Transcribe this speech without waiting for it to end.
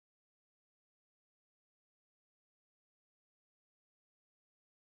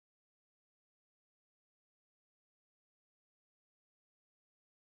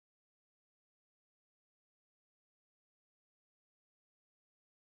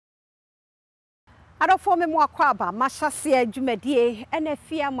Adofo me Mahyeasea Mahyeasea dwumadie ene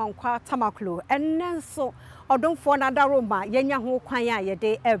Afia Amankwaah Tamakloe ennenso odomfo na daroma yenya ho kwan a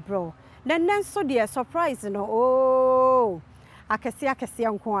yede ebro nennenso de surprise no akese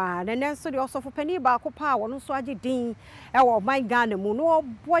nko a nennenso de osofo pani ba akopa wono so age din e wo man Ghana mu no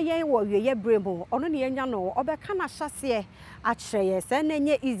boyen wo wieye bremu ono ne yenya no obeka na Mahyeasea akire se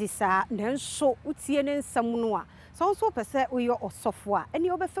nenye easy sa nenso utie ne nsam no a so pese uyo osofo a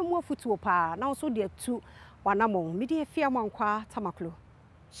eni obefemu afutuo pa na so de atu wanamo midi Afia Amankwaah Tamakloe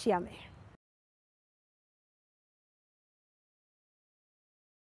shiame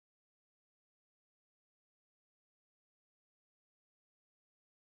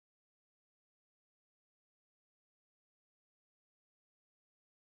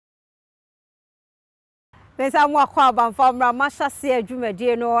Pesa Mahyeasea banfamra Mahyeasea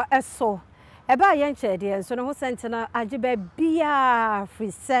dwumadie no eso eba yenche de enso no ho sentena agiba bia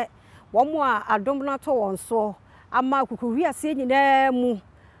frise womo a adom na to wonso ama kukuwi ase nyina mu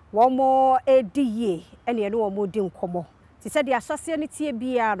womo ediye ene ne womo di nkomo ti se de Mahyeasea ne tie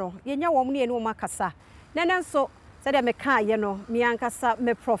bia no yenya womo ne womo akasa nenenso se de meka ye no mi ankasa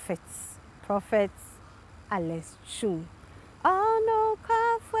me prophet Alex Twum ono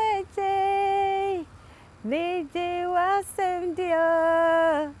kafweje meje wasem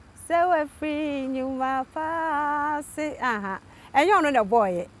dia so free you my pass and you know the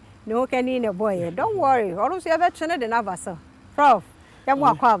boy no can in a boy don't worry or don't you ever turn the navasa prof ya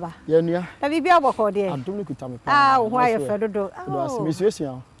Mahyeasea ya nua na bibia boko de adom ne kuta me pa why you fedo do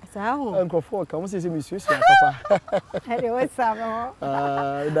misiesia sa ho enkrofo ka mo se misiesia papa he we sama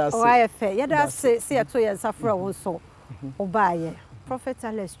that's why you fe ya da se to ye safra won so obaye prophet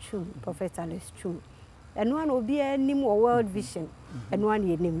Alex Twum eno an obi anim world vision eno an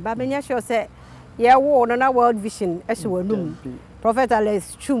yenim ba menya sure say ye wo no na world vision e se wanum prophet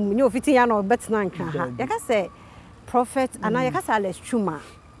Alex Twum nyo fiti ya no betna nka ha ye ka say prophet ana ye ka say Alex Twum a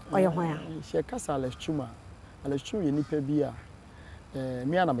oye hwan a ye ka say Alex Twum ye nipa bi a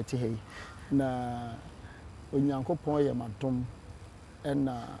mi ana mete hei na onyankopon ye madom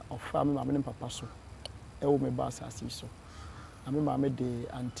na ofa me ma me papa so e wo me ba asase so na me ma me de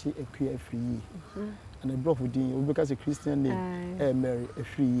anti Afia free and a block with you because a Christian name Mary a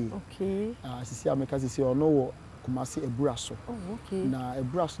free okay sisi ameka sisi ono kumasi ebraso okay na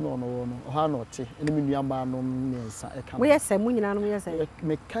ebraso no ha no te ene me nuamba no nsa e ka we yesa mu nyina no yesa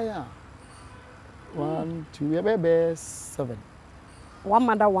me kaya 1 2 bebe 7 one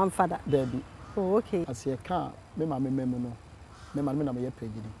mother one father Debbie okay as ye ka me ma me memu no me ma me na me ye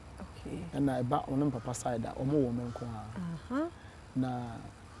pagidi okay and na eba ono papa side a omo wo me nko a na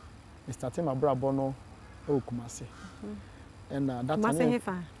starting my brother no Kumasi and that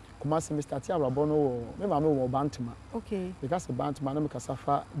time Kumasi me starting my brother no me ma me wo Bantama okay because Bantama na me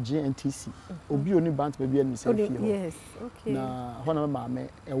kasafa GNTC obi oni Bantama bia ni se fie yes okay na ho na me ma me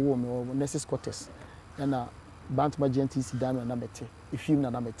e wo me nurses quarters and Bantama GNTC dan na mete ifim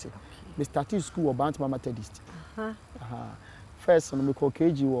na mete me starting school wo Bantama Methodist first no me call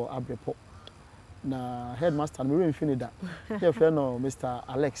KG wo Abrepo na headmaster me re finida your friend no Mr.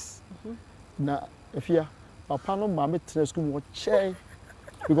 Alex na Afia papa no ma me tena school mo che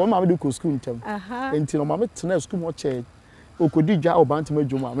because ma me do school ntem enti no ma me tena school mo che okodi dwa Obantama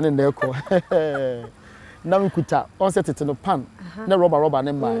dwom me na ekọ na me kuta on set no pan na rubber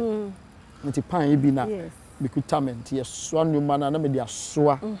ne ma enti pan yi bi na me kuta me enti yeso anuma na me de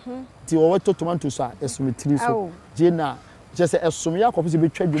asoa enti wo to tomatoes a esumetiri so je na just esom ya kopo se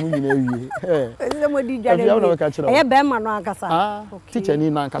betwa dwom nyina wie se modi dwale e be ma no ankasa teacher ni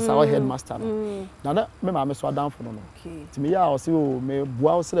na ankasa o headmaster no na me ma me so adanfo no ti me ya o se o me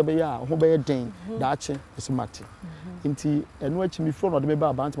bua o se be ya ho be den da ache esumate nti enu achi mi from no de me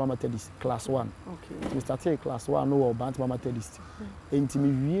ba Bantama Methodist class 1 okay we started class 1 no o Bantama Methodist nti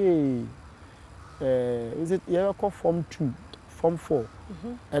me wie is it you call form 2 form 4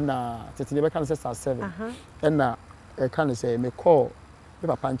 and tete be kan say 7 and can say me call me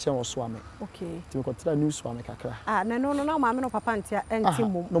papa nche wo so ame okay ti me ko tira news so ame kakra na no ma me no papa ntia enti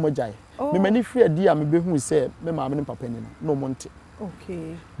mom no mo jai me mani free adi a me behu say me ma me no papa ni no mo nte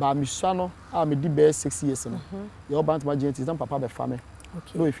okay ba me sua no a me di be 6 years no your Bantama GNT sam papa be fa me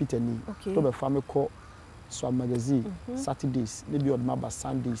no e fit ani to be fa me ko so magazine Saturdays ne bi odma ba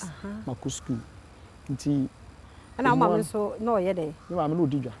Sundays maku school nti na ma me so no ye dey me ma me no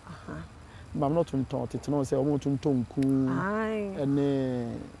odidwa mam not to tete no say omo tuntum ku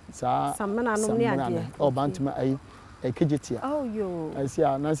ene sa samana no ni ade o Bantama ai ekejetia yo I see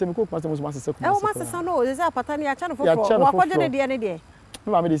na say me ko kuma se masese kuma se masese no ze za patani ya chano fofo wa kwaje ne de ne de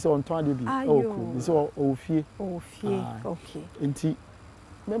me ma me dey say on ton ade bi o ku dey say o fie okay enti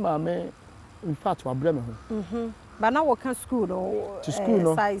me ma me in fact wa brɛ me ho but now work school no to school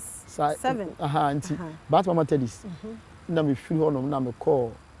no size 7 anti but mama tedis na me free ho no na me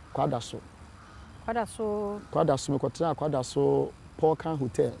call kwada so me kwatra kwada so Polkan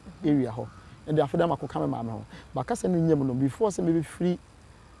Hotel area ho and the after makọ come ma me ho ba ka se ne nyem no before se me be free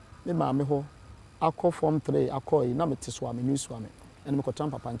me ma me ho akọ form 3 akọ yi na me te so am new so am and me kwatra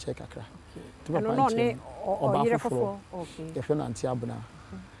papa nche kakra to papa nche o yire fofo okay e fe na anti abuna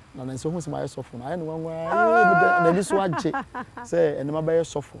na na so hu se ma yesofo na aye no nwanwa na ni so agye se ene ma ba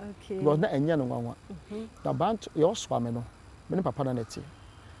yesofo because na enye no nwanwa na bant yo so am no me ne papa na neti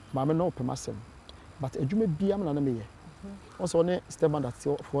ma me no opemasem but adwuma bia me na me ye also ne step under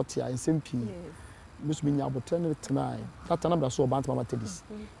 40 in SMP musu binya abotan tena tata na bra so bant mama tedis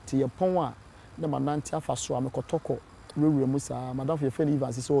ti ye pon a na mananti afa so am kotoko rewure musa madam fe fe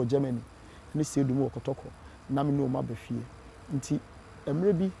evans so Germany ni se du mu kotoko na me no ma ba fie nti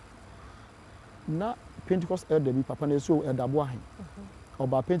emre bi na Pentecost elder bi papa na so edabo ahen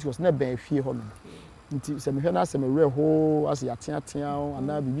oba Pentecost na ben fie ho no nti se me hwe na se me re ho as ya tia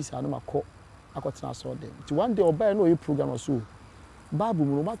ana bibi sa na makọ akọtena so dem nti one day oba na oyi program so Bible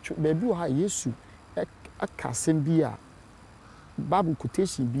mu ma baby o ha Yesu akasem bi a Bible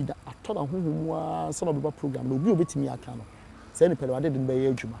quotation bi da atoda honhom a se no be program na obi obetimi aka no se ne pele wade de be ye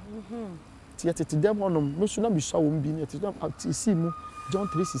adwuma ti yetete dem honom me so na bi so won bi ne ti si mu John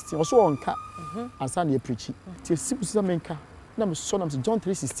 3:16 also onka ansa na ye preach ti si bu se menka na me so na me John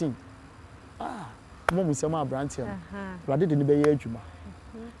 3:16 mo mu se ma brantiam wade de ne be ye adwuma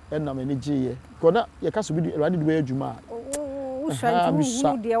na me ni giye ko na ye ka so bi wade de be ye adwuma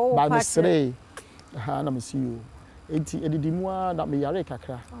ba me sere na me si yo enti edidimu a na me yare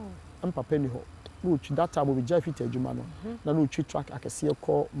kakra papa ni ho no twi data bo be ja fit adwuma no na no twi track akese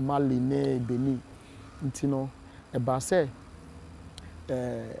ko Mali ne Benin enti no e ba se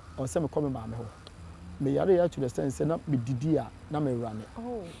on se me come ma me ho me yare ya to the sense na me didi a na me rane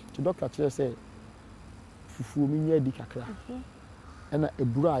to doctor chere say fufu mi nya di kakra na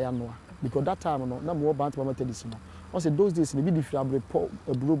eburu aya no because that time no na me bant mama tedis no on say those days ne bi di free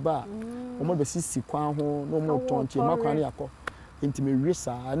eburu ba o mo be sisi kwan ho no mo tonche makwan ne yakọ enti me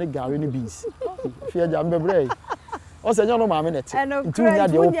wiesa ne gare ne beans fia ja mbebre o say nya no ma me net enti unya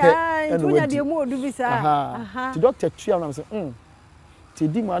de o pe unya de mo odu bi sa ti doctor tria na say ti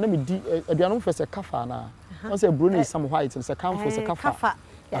di mo na me di aduano fese kafa na on say eburu ne some white say kamfo say kafa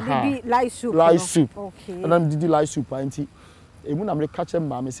ya di light soup okay and am di light soup enti emu na me catch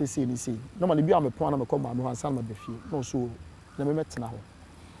ma me sese ni sei no ma ne bi amepon na me come ma me hansan ma befie no so na me metena ho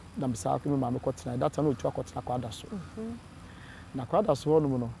na me sa ko me ma me kotena that time no tu akotena kwada so na kwada so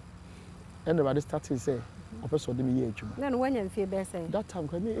no no and the body started say opeso de me ye adwuma na no wanya mfie be say that time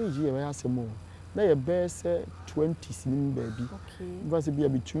ko me age ye we asemo na ye be say 20 sinim baby because be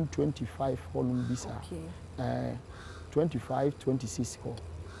between 25 holum bisa 25 26 ho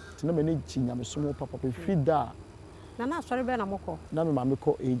tina me ne chinya me so papa feed da na sorry be na moko na me ma me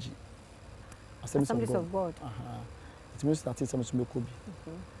ko age Assemblies of God it means that it's some ko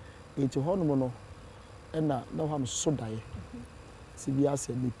bi enti ho no no na ho am so dae si bi ase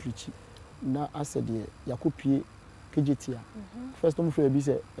me preach na ase de yakopie kejetia first time for be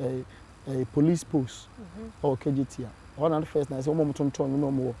say police post or kejetia one first na say mo tonton no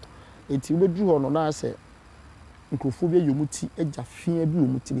mo enti we dru ho no na ase nkrofo bi yomuti agya fia bi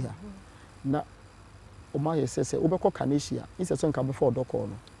yomuti bi ha na o Mahyeasea say obekọ Mahyeasea inse so nka before dokọ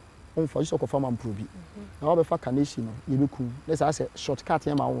no on fa so ko fa man probi na o be fa Mahyeasea no ye beku na say shortcut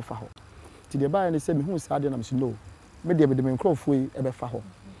ya ma wo fa ho ti de ba ya ne say me hu sa de na me no me de me nkrofo yi e be fa ho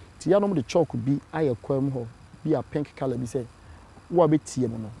ti ya no mo de chalk bi aye kwam ho bi a pink color bi say wo be tie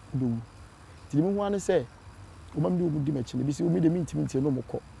mo no be wu ti de me hu an say o mam de o di machi ne bi say o me de minti no mo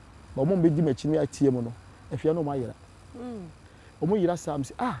ko ba mo be di machi ne atie mo no afia no ma yera o mo yera sam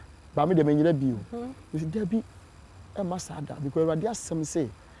say ba me de menyira bi o we dey bi e masada because radio asem say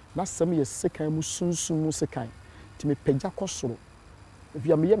na asem ye sekan mu sunsun mu sekan ti me pagya kosoro if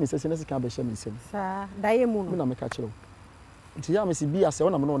ya me ye me sese na sekan ba hye me nsem sa daye mu no na me ka kire o ti ya me si bi ase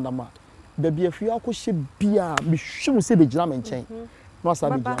wona me no ndam a ba bi afia akọhye bi a me hwem se be gina me nchen no asa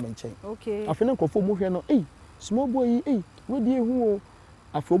be gina me nchen okay afene nkofo mu hwe no small boy we di ehu o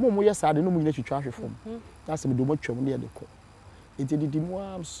afo mo ye sa de no mu nyina twitwa ahwefom na ase me do mo twam ne ye de ko enti didi mu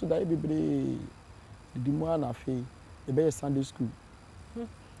am so dai bebre didi mu na fe e be Sunday school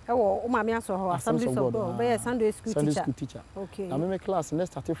o ma me aso ho Assemblies of God be Sunday school teacher okay na me class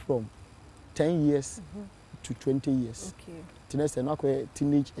next started from 10 years to 20 years okay tinese na ko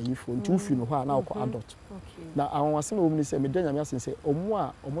teenage ayifo nti ufi no ho a na ko adult okay na awon wase na omni se me danya me asen se omo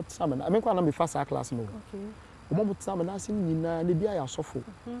a omo tsama na me kwa na me fa sa class no okay omo tsama na ase nyina ne bia ya sofo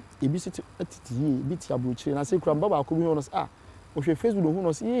ebi sit atiti ye ebi ti abrochire na se kura baba ko bi ho no o hwe Facebook no ho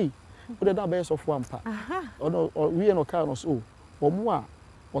no se ye o de da ba sofo ampa ono we no ka no so omo a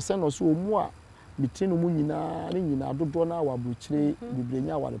o se no so omo a bitinu mu nyina ne nyina dodo na wa abrochire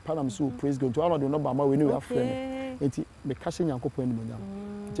bibrenya wa panam so praise God to all the number ma we ni we afre enti me ka hye Nyankopon ni munya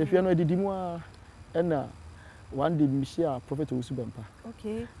te hwe no edidi mu a na one day me share prophet Osubempa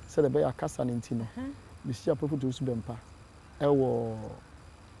okay said be akasa ne ntino me share prophet Osubempa ewo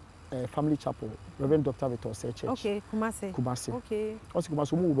family chapel Reverend Dr. Victor Church okay Kumasi okay also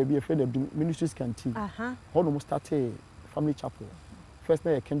Kumasi mu be be a friend of ministries canteen how no start a family chapel first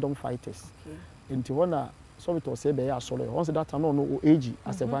na kingdom fighters okay enti wona so Victor say be ya solo once that time no age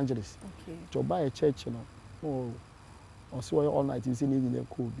as evangelist okay to buy a church no o so all night you see ni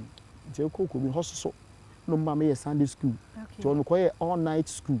ko bi je ko bi hoso no mama Sunday school to on ko all night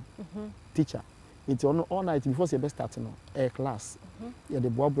school teacher it's on all night before say best start no a class ya de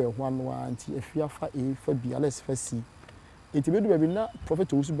boabo ho anu anti Afia fa e fa bi ales fa si it be do be na prophet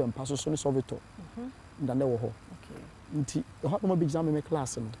Osubempa so ne Soveto nda na wo ho nti ho no be exam me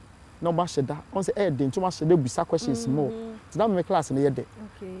class no no ba sheda on say dey to ma sheda busa questions more ti na me class no ye de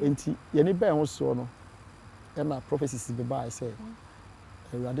nti ye ni ba ho so no e na prophecies be ba say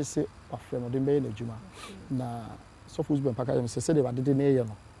Awurade se afre no de be na adwuma na Sofo Osubempa ka se de wade de na ye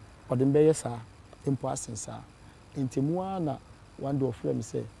no o de be ye sa empo asensa ntemu na one day of them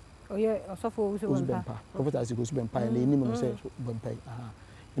say oye Sofo Osubempa prophet Osubempa na eni mo say Osubempa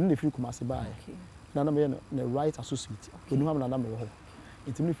eni na firi Kumasi ba na na me na right associate enu ha na me ho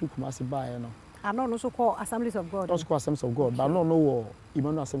ntemu na firi Kumasi ba no ano no so call Assemblies of God also call Assemblies of God but no wo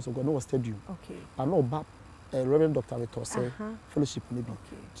Emmanuel Assemblies of God no was stadium okay ano ba Reverend Dr. Victor say fellowship ni bi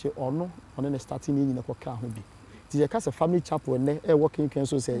che ono na starting ni nyina ko ka ho bi ti ye ka se family chapel ne working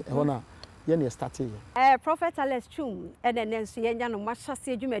council say e ho na ye na starting Prophet Alex Twum enen so ye nya no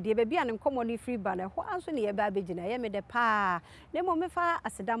Mahyeasea adwumade be bia ne nkomo ni free banner ho anso ne ye ba begina ye me de pa ne mo me fa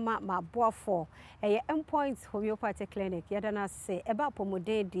asedama ma boafo ye endpoint homeopathic clinic ye da na se e ba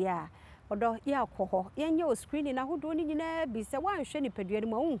pomode dia odo ye akoho ye nya o screening na hodo ni nyina bi se wan hwe ni padua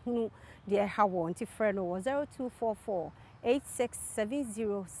mu unhunu de ha wo nti frɛ no 0244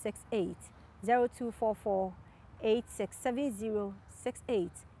 867068 0244 867068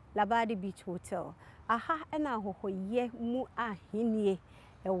 Labadi Beach Hotel. Aha ena hohoye mu ahinie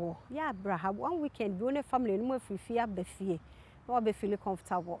ewo ya abraham one weekend bi one family no afifia befie no be feel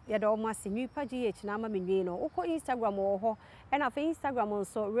comfortable ya da omo asemi pagh na ama menwe no uko Instagram wo ho ena fa Instagram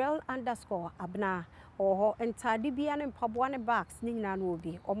nso real_abna ho entade bia ne mpaboa ne bags ni nyina no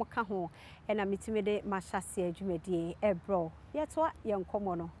obi omo ka ho ena mitime de Mahyeasea adwumade ebro ye to ye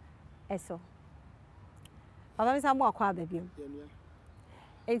nkomo no eso baba mi sa mo akwa babiem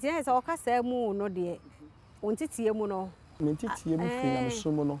Enti so ka say mu no de ontitie mu no ntitie mu fi na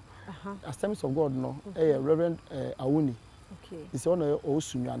so mu no Assemblies of God no Reverend Awuni okay is on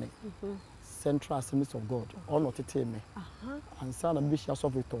Osunwane Central Assemblies of God on tete me ansa na bishop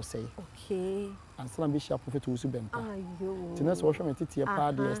Soveto say okay ansa na bishop prophet Osubempa ayo tinese wo hwe me tete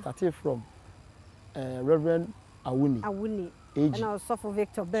pa de started from Reverend Awuni and also for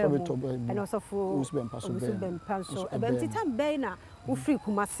Victor Bell and also for Osubempa so ben titan be na wo free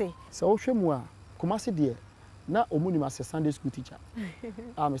Kumasi so wo hwe mu a Kumasi de na omunim as a Sunday school teacher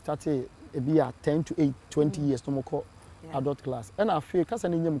I started be at 10 to 8 20 years no more adult class and Afia kasa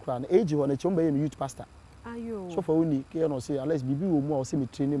na nyam kra na age ho na chomba ye youth pastor ayo so for uni ke no say unless bibi wo mu a wo say me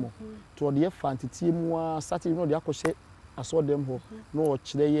train mo to de fantitie mu a Saturday no de akɔhye aso dem ho no o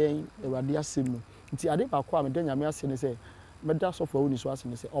kire yen Awurade asem nti ade ba kwa me de nyame ase ne say me da so for uni so ase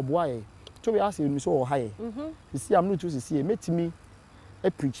ne say oboa ye to we ase ni so o haye see am no to see metimi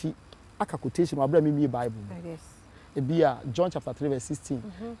a preach aka quotation abra me Bible yes ebia John chapter 3 verse 16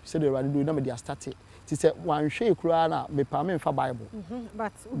 said the Awurade do na me dey start ti say wan hwe kura na me pa me fa Bible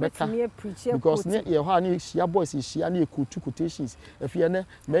but me preach because ne ye ho ani shia boys shia na quotations Afia ne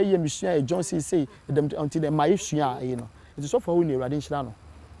me ye misua e John say dem until the my sua e no it is so for uni Awurade nhira no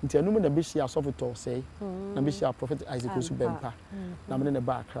nti anum na be shia Soveto say na be shia prophet Isaac Osubempa na me ne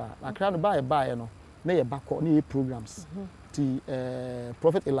ba akra no ba no na ye bakọ na ye programs ti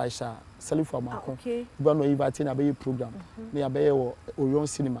prophet Elisha Salifu Amankwaah ba no invite na be program na ya be wo Orion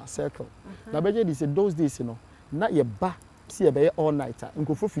Cinema Circle na be je say those days no na ye ba see ye be all night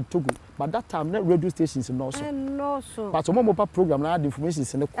nkofo fi Togo but that time na radio stations no so but mo pa program na the information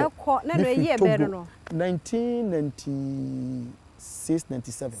se ne ko na no ye be no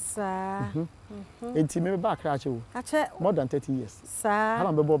 1996-97 sa enti me ba akra ache wo more than 30 years sa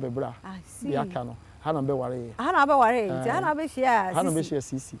hala be bo be bra ya ka no Hana be worry. Hana be worry. Hana be share. Hana be share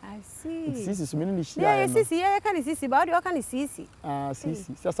Sisi. I see. Sisi so many share. Yeah, Sisi, yeah, can Sisi, but you can Sisi.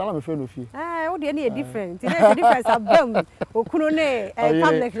 Sisi. Say salam me friend of you. Oh, the any different. There's a difference abem. Okunone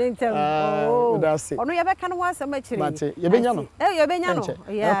public interview. Oh, that's it. Ono ye be kan wa so much. But ye be nya no. Ye be nya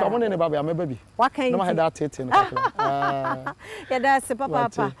no. Yeah. Come on in baby, am baby. What can you? No head that no kakla. Yeah, that's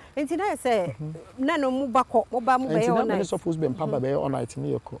papa. Enti na say na no mu bako, mo ba mo be all night. Enti na supposed be papa be all night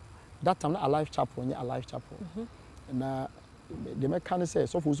ni yeko. That time na alive chapel, a live chapel. Na the mechanic say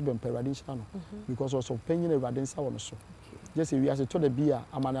supposed to be Peradin no because also penyin Peradin sa wono so. Just we as to the beer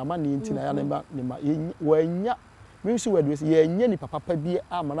amana ni nti na ya nemba wanya me see we do say ye nya ni papa bi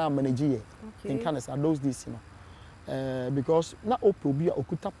amana manage ye in Canada those days because na obi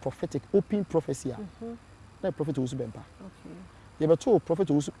okuta prophetic open prophecy na prophet wo so bempa. Ye beto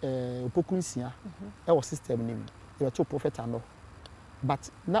prophet wo so opokunsia e wo system nim ye beto prophet ano but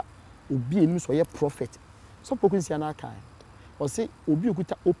na obi enu so ye prophet so pokunsia na kan o say obi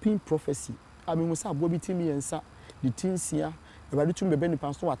okuta open prophecy amemu sa abo bi timi yensa the tinsia everybody tum bebe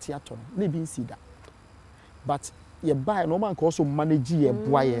nipa so wate ato na bi nsi da but ye buy no man ko so manage ye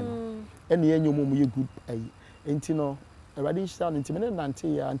boa ye no ene ye nyom ye good ayi enti no everybody shall enti me na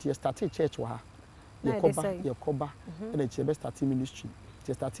nante ya anti start church wa ha ye koba ene che be start ministry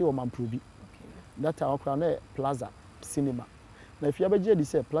che start o man probi that time okra na plaza cinema. Now, if you ever hear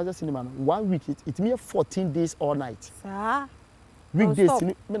this Plaza Cinema, 1 week it means 14 days all night. Sir? Weekdays,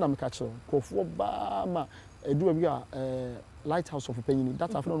 me na catch on. Kofu Obama, do a lighthouse of opinion.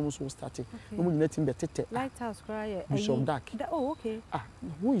 That I've not also started. No more letting be tete. Lighthouse cry. Bishop Dark. Oh, okay.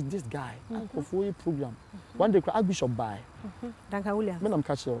 Who is this guy? Kofu a program. One day, Bishop by. Danka William. Me na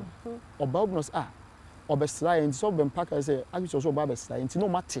catch on. Obabnos Obesla and so Ben Parker say, I wish also Babesla. And no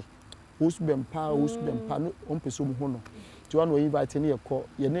matter who's been power, no on person hono. To one we invite any call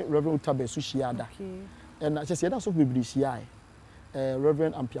ye Reverend Tabe Sushiada. And I just said that's of Biblia.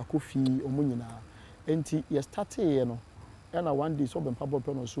 Reverend Ampiakofi Omunyina. Enti ye started ye no. And one day so ben pabo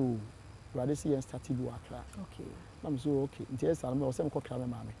pen so rather see and started do akra. Okay. I'm so okay. Nti yes am o sem ko kra me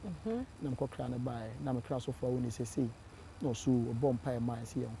mame. Na me ko kra ne bai na me kra so for when say no so bomb pie man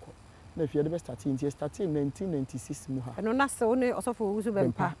see enko. Na if you the start in 1996 mu ha. No na so ne osofo usu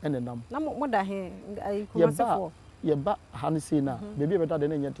bempa. Enenam. Na mo da he ai kuma ye ba hanse na bebi be da de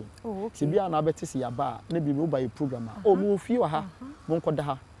na nyete se bia na abete se ya ba na bi me uba program o mu fi wa ha mo nko da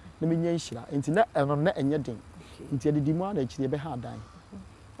ha na me nya nhira enti na eno na enye den enti de di mu na chire be ha dan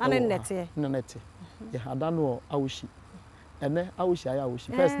ana nete na nete ye ha dan no awoshi ene awoshi aya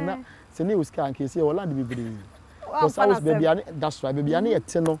awoshi first na se ne uska anke se o land bibiri because I was baby ani that's right baby ani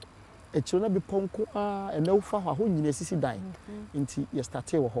ete no e chiro na be ponko ene ufa ho nyina sisi dan enti ye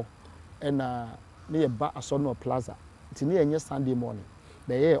start wo ho ena ne ba asono plaza nti ne yenye Sunday morning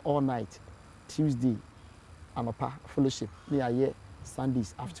be here all night Tuesday amapa fellowship ne aye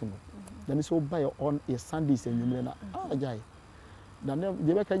Sundays afternoon then so buy on a Sundays enyumre na ajai na ne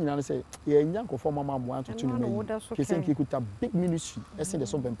de be ka nyina ne say ye nya nkofo mama mo anto tu ne kese nke kuta big ministry ese de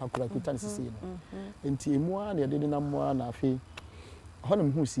so bempa kura kuta ne sisi no nti emu a ne de na mo na afi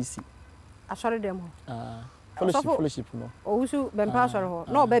honum hu sisi asore dem fellowship no Ousu bempa asore ho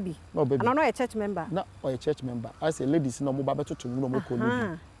no baby and no a church member na a church member I say ladies no mo ba betoto no mo ko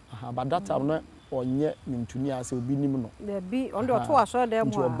no but that time no onye ntuni ase obi nim no there be on the to asore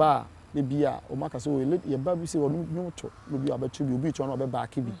dem ho ba be bia o maka so ye ba bi se o no to no bi abeto bi obi to no be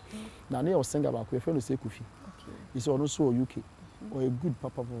back bi na ne o singer ba ko e fe no se Kofi he say ono so UK or a good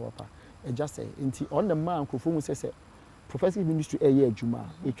papa e just say nti on the man ko fo mu say prophetic ministry eye adwuma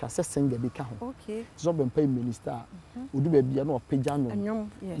e twa se singer bi ka ho okay so be mpa minister odu ba bia na opagya no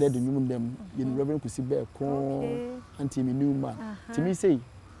le de nyum dem ye reverend kusi be ko anti me new man ti mi say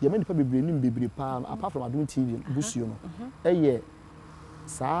ye me nipa bebre nim bebre pa apart from Adon TV busuo no eye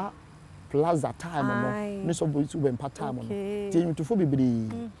sa plaza time no ne so bo tu be mpa time no ti nyum to fo bebre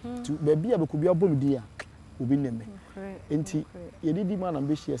tu ba bia be ko bia bom di a obi neme enti ye didi man am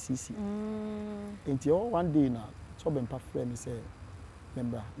be share CC enti one day na so be mpa friend say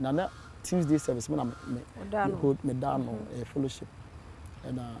member na Tuesday service me hold me down a fellowship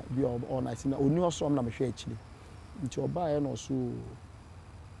and be all night na oni oso am na me hwe akire nti oba e no so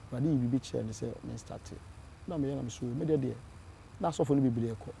badi bibi chair ni say me start na me na me so me de na so fo no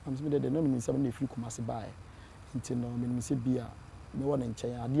bibire ko am so me de no me nsam na free kumase bae nti no me se bia me wona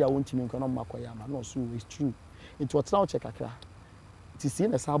nchen ade a wontimi nko no makoya ma no so is true it what now check akra ti see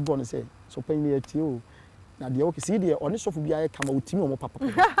na sa bo no say so pan ni ati o na de o ke see de oni so fo bia e kama otimi o mo papa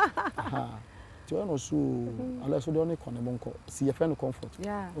ti o no so ala so de oni kone monko see ye friend comfort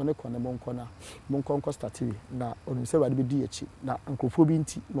oni kone monko na monko start na oni se wade be di echi na ankofo bi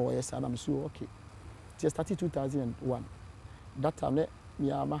nti na o yes na me so okay It started 2001. That time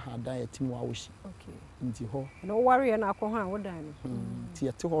me ama had died team wawishi. Okay. Inti ho. No worry na ko han wo dan. Ti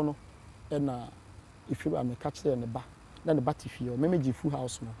ete ho no na if you am catch there ne ba. Na ne bati fie o me meji full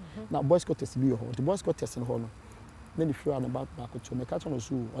house no. Na boys quarters bi ho. The boys quarters no ho no. Na the fie am ba ko to me catch on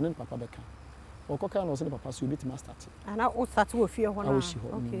so one papa beka. Okoka no so ne papa so bit ma start. Ana o start wo fie ho na.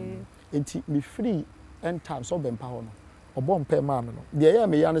 Okay. Inti me free end time so be mpa ho no. Obo mpa ma me no. De ya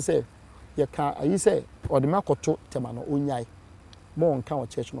me ya ne say ye ka ayi say o de makoto tema no onyai. Mo nka o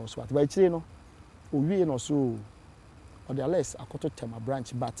church no so at ba chire no o wie no so o de less akoto tema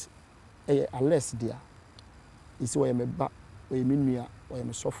branch but less dia isi o ye me ba o ye me nua o ye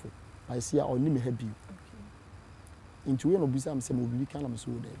me sofo I see o ni me ha bi into we no bisa am say mo bi kan am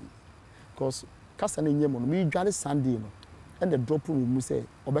so da bi because kasa na nyem no me dware Sunday no and the drop room mu say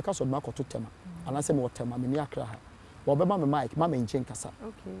obeka so de makoto tema ana say me tema me ni akra ha obeba me mic ma me nchen kasa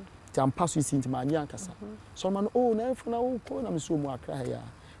okay tampa so isi ntima anya nkasa so man oh na efuna wo ko na me so mu akra ha ya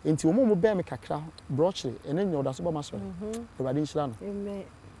enti wo mo be me kakra brochure ene nya oda so ba maso ebade nhyira no amen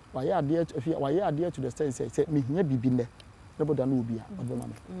why are to the stand say me hia bibi ne boda na obi a odema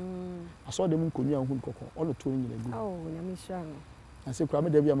me aso dem nkonu ahun kokko ono to nyina gu oh nyame nhyira no ase kura me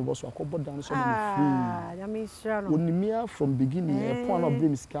da bia me boso akoboda no so me free nyame nhyira no onimia from beginning e pon na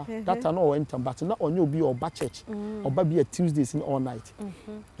brim ska that na o enter but na onye obi oba church oba bia Tuesdays all night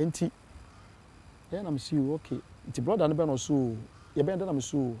enti ya na me see okay enti brother no be no so ye be na me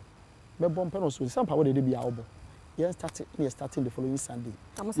so me bom pe no so sampa wo de bia obo ye starting the following Sunday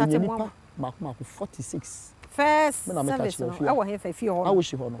Mako 46 first service no I wa here fi ho I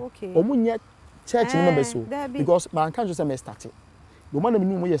wish ho no omunye church ni member so because man can just say me start do man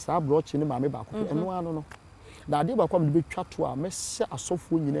me no ye sa broch ni ma me ba ko eno ano no na ade ba kwa me be twa to a me se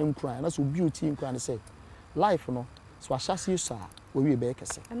asofo nyina nkran na so beauty nkran say life no so ahyase so a we we be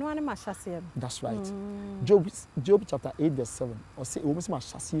kese eno ani ma hyase that's right Job chapter 8 verse 7 or say we must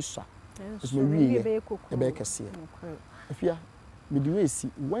hyase so it's me we be kese Afia me di we si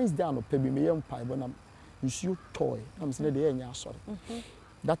Wednesday no pe bi me yam pai bo na you toy am say dey enya asore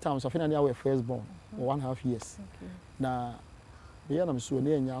that time so finally our first born for 1.5 years na me ya na me so na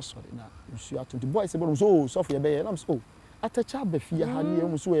enya asore na you ato the boy say bo so for ye be na so atacha ba fia ha ne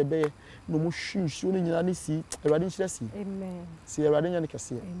em so ye be no mo hwinhwo ni nyina ne si awade nhyira si amen si awade nya ne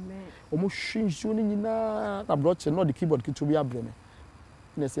kese amen o mo hwinhwo ni nyina na broche no the keyboard ki to bi abreme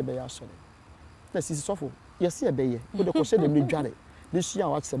na se be ya asore na si so for yes ye be ye wo de ko se dem ni dware this year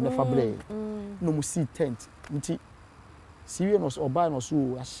what some never break no mu see tent nti siwe no oba no so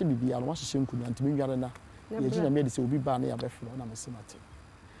ahye bibia no wahye nkunu antimi nware na ye gina me de se obi ba na ya befro na me se mate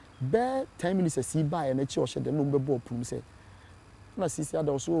be 10 minutes asi ba ya na chi o hye de no mbebo opum se na sisi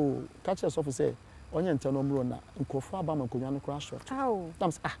ada so catch us off say onye nte no mro na nkofo aba ma nkonnwa no kra short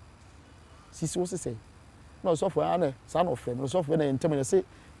tams sisi wo se say no so for ana sa no frame no so for na ntem na say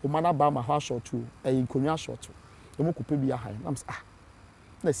o mana ba ma ha short tu e nkonnwa short o mo kupe bia han tams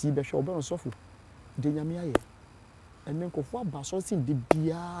na si be hwe obe no sofo de nyame aye enne nkofo aba so sin de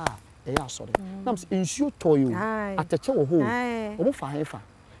bia e ya sore nam nsuo toyo ateche wo ho o mo fa han fa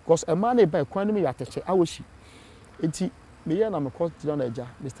because a man e ba kwan ni me ateche awoshi enti me ye na me ko tira na eja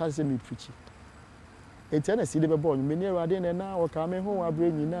me start say me preach enti na si de be bo me ni awade na wo ka me ho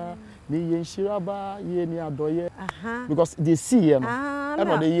abre nyina me ye nhira ba ye ni adoye because they see you know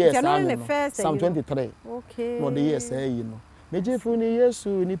and the years Psalm 23 okay no the years you know mejefu ni Yesu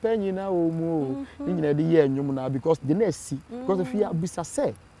ni panyina omu ni nyina de ye anwum na because the next see because if you bisa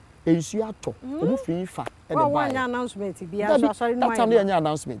say ensu ato omu free fa e de buy announcement bia so sorry no that time dey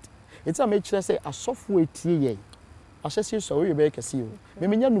announcement it's a make sure say asofo etie ye ahyese so we be kese o me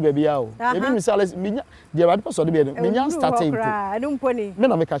menya nu ba bia o e bi mi say menya de bad person de be menya starting me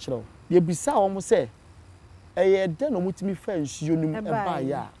na me ka kire o ye bisa o mu say eye de no mutimi fa nsuo num e ba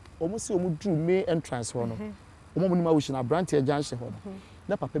ya o mu say o mu dru me entrance ho no omo mu ni ma wushi na brand e janhye ho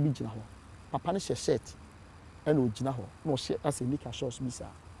na papa bi gina ho papa ne hye shirt e na o gina ho na o hye ase nika shorts bi sa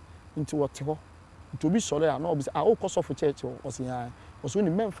nti wote ho nti obi sore a na obi say o koso for church o se ya o so ni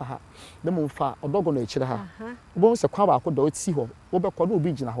memfa ha de mo mfa odogo na ekire ha obo se kwa ba ko do ti ho wo be ko na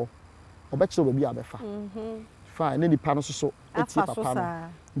obi gina ho obe kire obi a be fa fa ne nipa no so eti papa no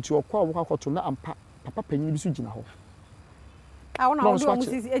nti okwa wo kwakoto na ampa papa panyin bi so gina ho a wona wo do mo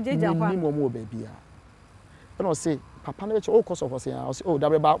sisi ejeja kwa ni mo mo ba bia no say papa na o course of say o da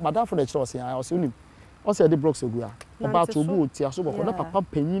ba madam for the church say o say unim o say the blocks egu a oba to obu oti aso boko na papa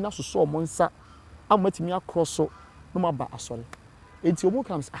panyin na soso mo nsa amatimi across no ma ba asore enti obu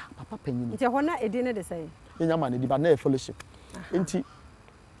comes papa panyin nti ho na edi ne de say enya ma ne di ba na fellowship enti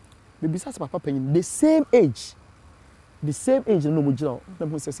be bisa papa panyin the same age the same age no mo gina na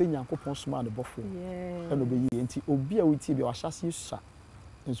mo se Nyankopon soma de bofo e no be yi enti obi a wuti bi wa hyase sha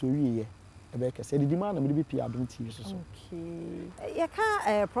nso wiye e be kese didi ma na me be pia adom TV so okay ya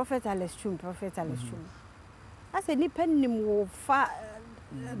ka prophet Alex Twum I said nipa nim wo fa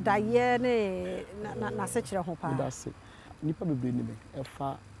da ye ne na se kire ho pa that's it nipa bebe ni me e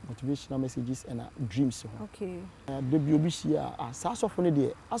fa motivational messages and dreams ho okay de bi obi hia asa sofo ne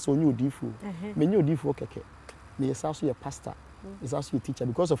de asa onye odifo me nye odifo keke me yesa so ye pastor is also a teacher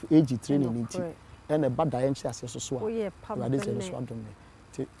because of age training into and a bad diet as so oh yeah public say so adom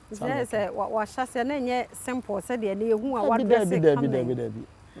me say wa hyase na nye simple say de na ehu a wa dress be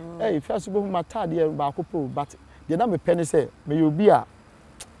eh first go matade ba ko but de na me pen say me obi a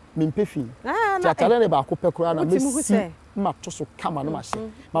me mpefi tiatale ne ba ko pekura na me si ma to so kama no ma hye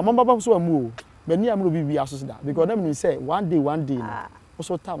mama baba so amu o mani amro bibi aso da because na me say one day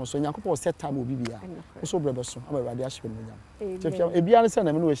so time so Nyankopon set time obi bia so brebe so amerade ahye no nyam chefia ebia ne se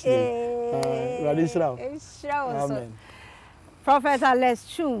na me no ahye rade israel amen prophet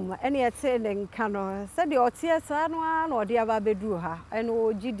Alex Twum ene ete ne nka no se de otie sa no na ode aba beduru ha ene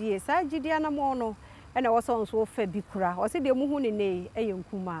o gidie sa gidie na mo no ene wo so nso fa bi kura o se de mu hu ne nei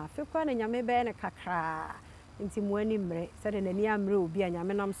eyenkuma fe kwa na nyame be ne kakra nti mu ani mre se de nani amre obi a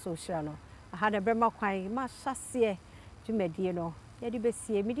nyame nam social no aha de brema kwan ma hyase dwumadie no yadi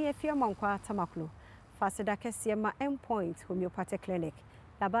besie midi Afia Amankwaah Tamakloe fasida kese ma endpoint homeopathic clinic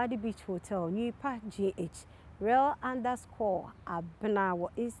Labadi Beach Hotel New Park GH real_abna wo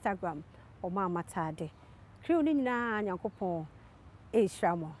Instagram o ma matade kriu ni na Nyankopon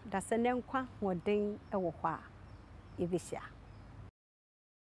ehwamo da se nenkwa hoden e wo hwa ebehia